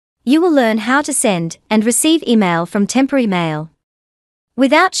You will learn how to send and receive email from temporary mail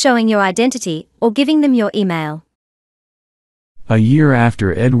without showing your identity or giving them your email. A year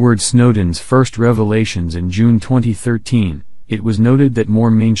after Edward Snowden's first revelations in June 2013, it was noted that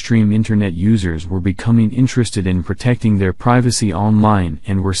more mainstream internet users were becoming interested in protecting their privacy online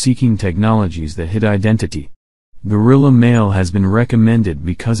and were seeking technologies that hid identity. Guerrilla Mail has been recommended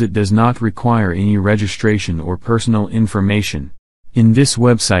because it does not require any registration or personal information. In this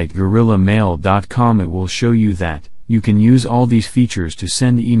website guerrillamail.com, it will show you that you can use all these features to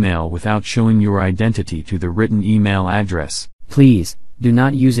send email without showing your identity to the written email address. Please, do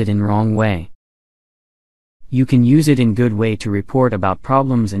not use it in wrong way. You can use it in good way to report about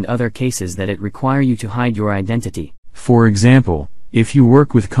problems and other cases that it require you to hide your identity. For example, if you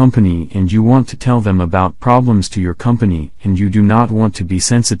work with company and you want to tell them about problems to your company and you do not want to be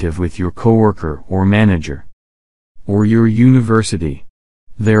sensitive with your coworker or manager or your university,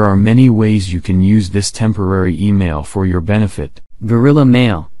 there are many ways you can use this temporary email for your benefit. Guerrilla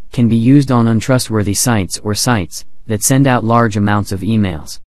Mail can be used on untrustworthy sites or sites that send out large amounts of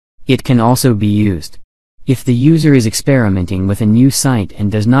emails. It can also be used if the user is experimenting with a new site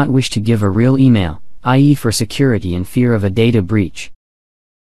and does not wish to give a real email, i.e. for security and fear of a data breach.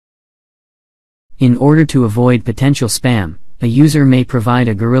 In order to avoid potential spam, a user may provide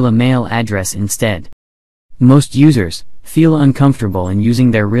a Guerrilla Mail address instead. Most users feel uncomfortable in using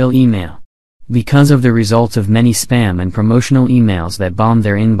their real email because of the results of many spam and promotional emails that bomb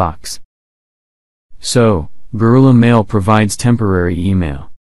their inbox. So, Guerrilla Mail provides temporary email.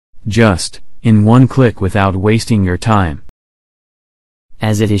 Just in one click without wasting your time.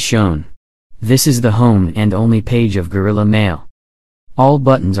 As it is shown. This is the home and only page of Guerrilla Mail. All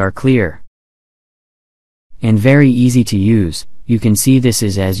buttons are clear and very easy to use. You can see this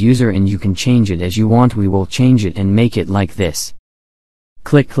is as user and you can change it as you want. We will change it and make it like this.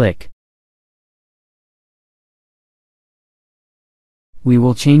 Click. We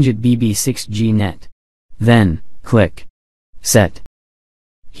will change it BB6G net. Then, click Set.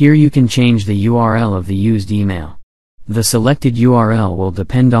 Here you can change the URL of the used email. The selected URL will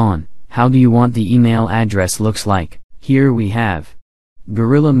depend on how do you want the email address looks like. Here we have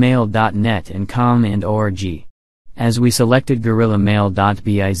guerrillamail.net and com and org. As we selected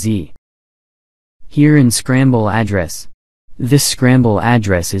guerrillamail.biz. Here in Scramble Address. This Scramble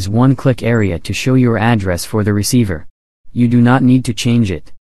Address is one-click area to show your address for the receiver. You do not need to change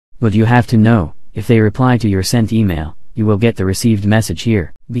it. But you have to know, if they reply to your sent email, you will get the received message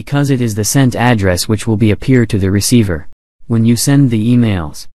here, because it is the sent address which will be appear to the receiver when you send the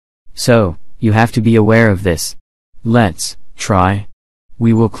emails. So, you have to be aware of this. Let's try.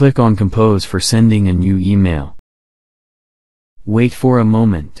 We will click on Compose for sending a new email. Wait for a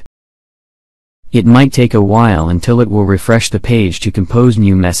moment. It might take a while until it will refresh the page to compose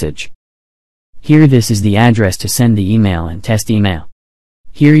new message. Here this is the address to send the email and test email.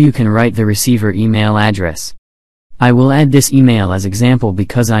 Here you can write the receiver email address. I will add this email as example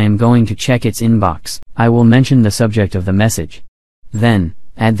because I am going to check its inbox. I will mention the subject of the message. Then,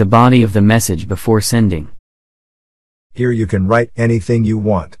 add the body of the message before sending. Here you can write anything you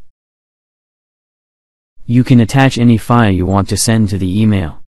want. You can attach any file you want to send to the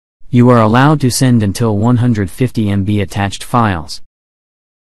email. You are allowed to send until 150 MB attached files.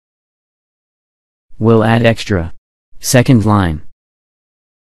 We'll add extra. Second line.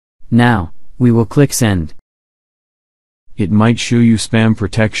 Now, we will click Send. It might show you spam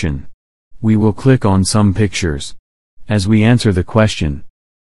protection. We will click on some pictures as we answer the question.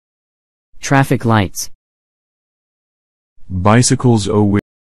 Traffic lights. Bicycles.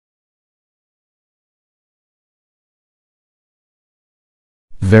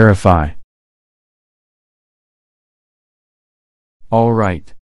 Verify.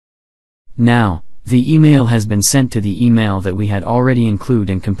 Alright. Now, the email has been sent to the email that we had already included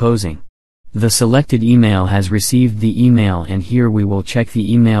in composing. The selected email has received the email and here we will check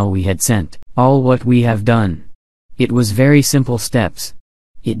the email we had sent. All what we have done. It was very simple steps.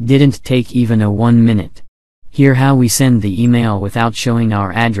 It didn't take even a 1 minute. Here how we send the email without showing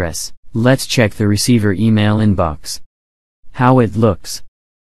our address. Let's check the receiver email inbox. How it looks.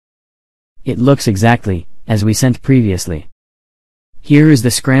 It looks exactly as we sent previously. Here is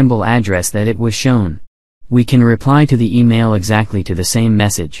the scramble address that it was shown. We can reply to the email exactly to the same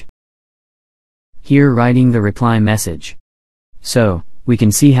message. Here writing the reply message. So, we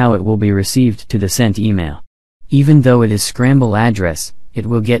can see how it will be received to the sent email. Even though it is scramble address, it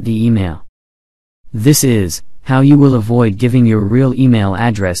will get the email. This is how you will avoid giving your real email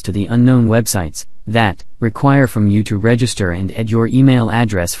address to the unknown websites that require from you to register and add your email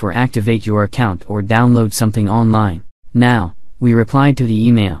address for activate your account or download something online. Now, we replied to the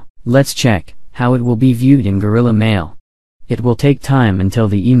email. Let's check how it will be viewed in Guerrilla Mail. It will take time until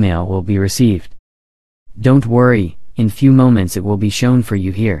the email will be received. Don't worry, in few moments it will be shown for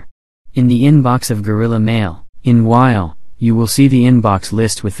you here. In the inbox of Guerrilla Mail, in while, you will see the inbox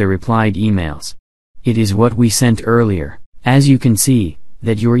list with the replied emails. It is what we sent earlier. As you can see,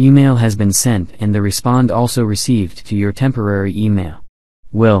 that your email has been sent and the respond also received to your temporary email.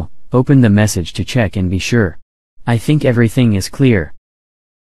 We'll open the message to check and be sure. I think everything is clear.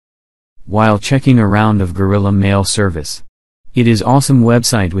 While checking around of Guerrilla Mail service. It is awesome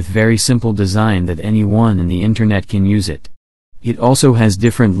website with very simple design that anyone in the internet can use it. It also has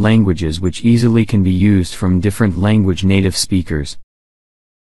different languages which easily can be used from different language native speakers.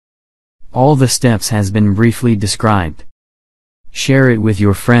 All the steps has been briefly described. Share it with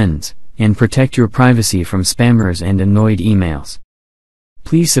your friends, and protect your privacy from spammers and annoyed emails.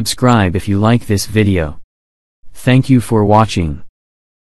 Please subscribe if you like this video. Thank you for watching.